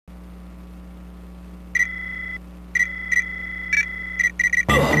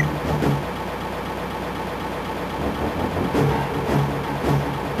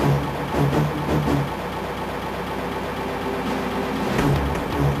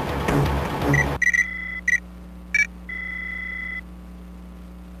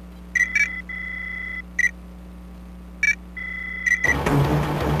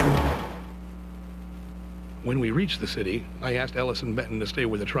reached the city, I asked Ellis and Benton to stay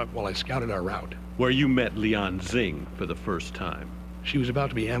with the truck while I scouted our route. Where you met Lian Xing for the first time. She was about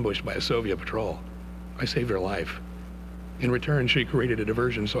to be ambushed by a Soviet patrol. I saved her life. In return, she created a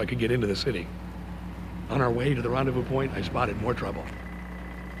diversion so I could get into the city. On our way to the rendezvous point, I spotted more trouble.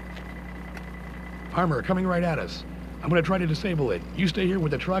 Armor coming right at us. I'm gonna try to disable it. You stay here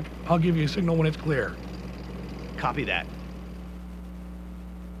with the truck, I'll give you a signal when it's clear. Copy that.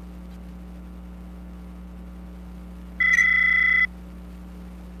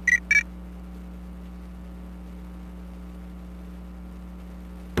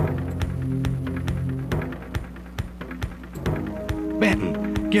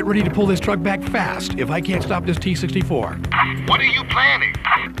 Benton, get ready to pull this truck back fast if I can't stop this T-64. What are you planning?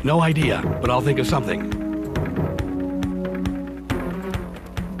 No idea, but I'll think of something.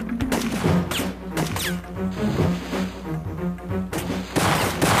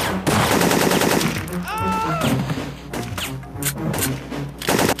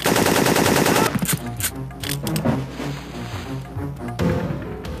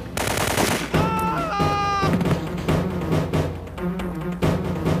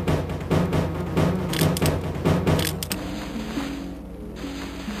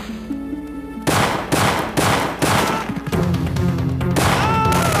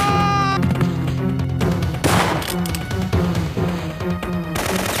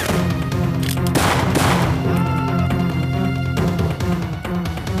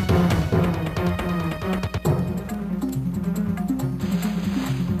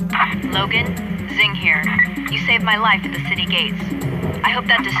 Logan, Xing here. You saved my life at the city gates. I hope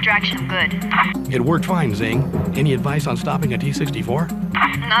that distraction good. It worked fine, Xing. Any advice on stopping a T-64?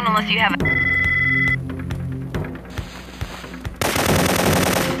 Not unless you have a...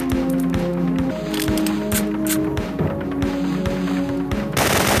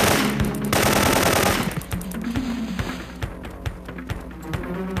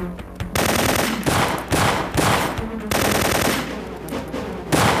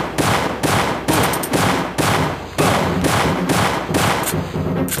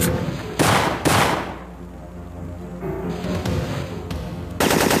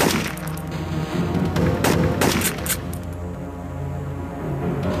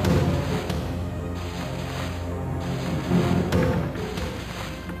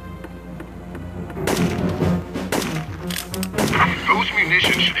 Those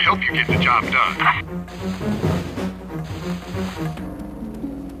munitions should help you get the job done.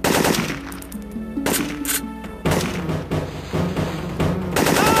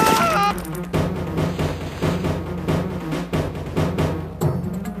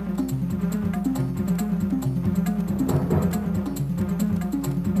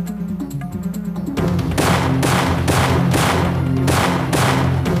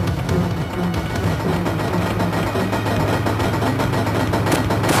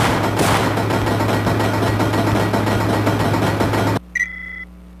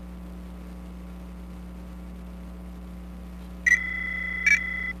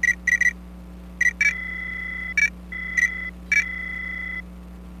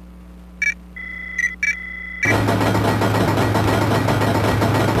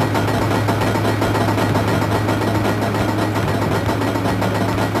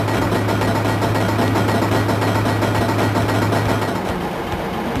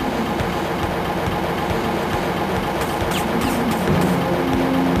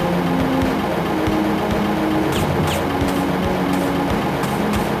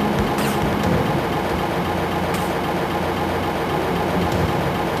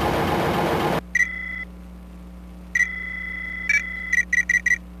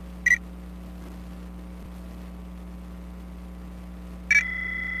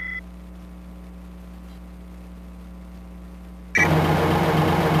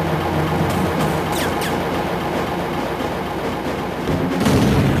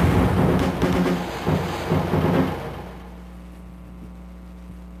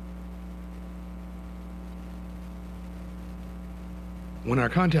 When our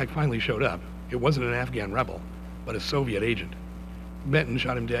contact finally showed up, it wasn't an Afghan rebel, but a Soviet agent. Benton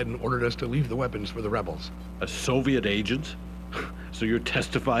shot him dead and ordered us to leave the weapons for the rebels. A Soviet agent? So you're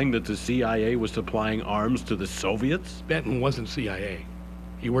testifying that the CIA was supplying arms to the Soviets? Benton wasn't CIA.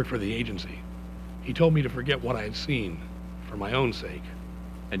 He worked for the agency. He told me to forget what I had seen, for my own sake.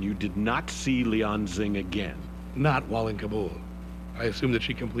 And you did not see Lian Xing again? Not while in Kabul. I assumed that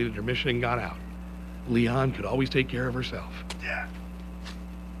she completed her mission and got out. Lian could always take care of herself. Yeah.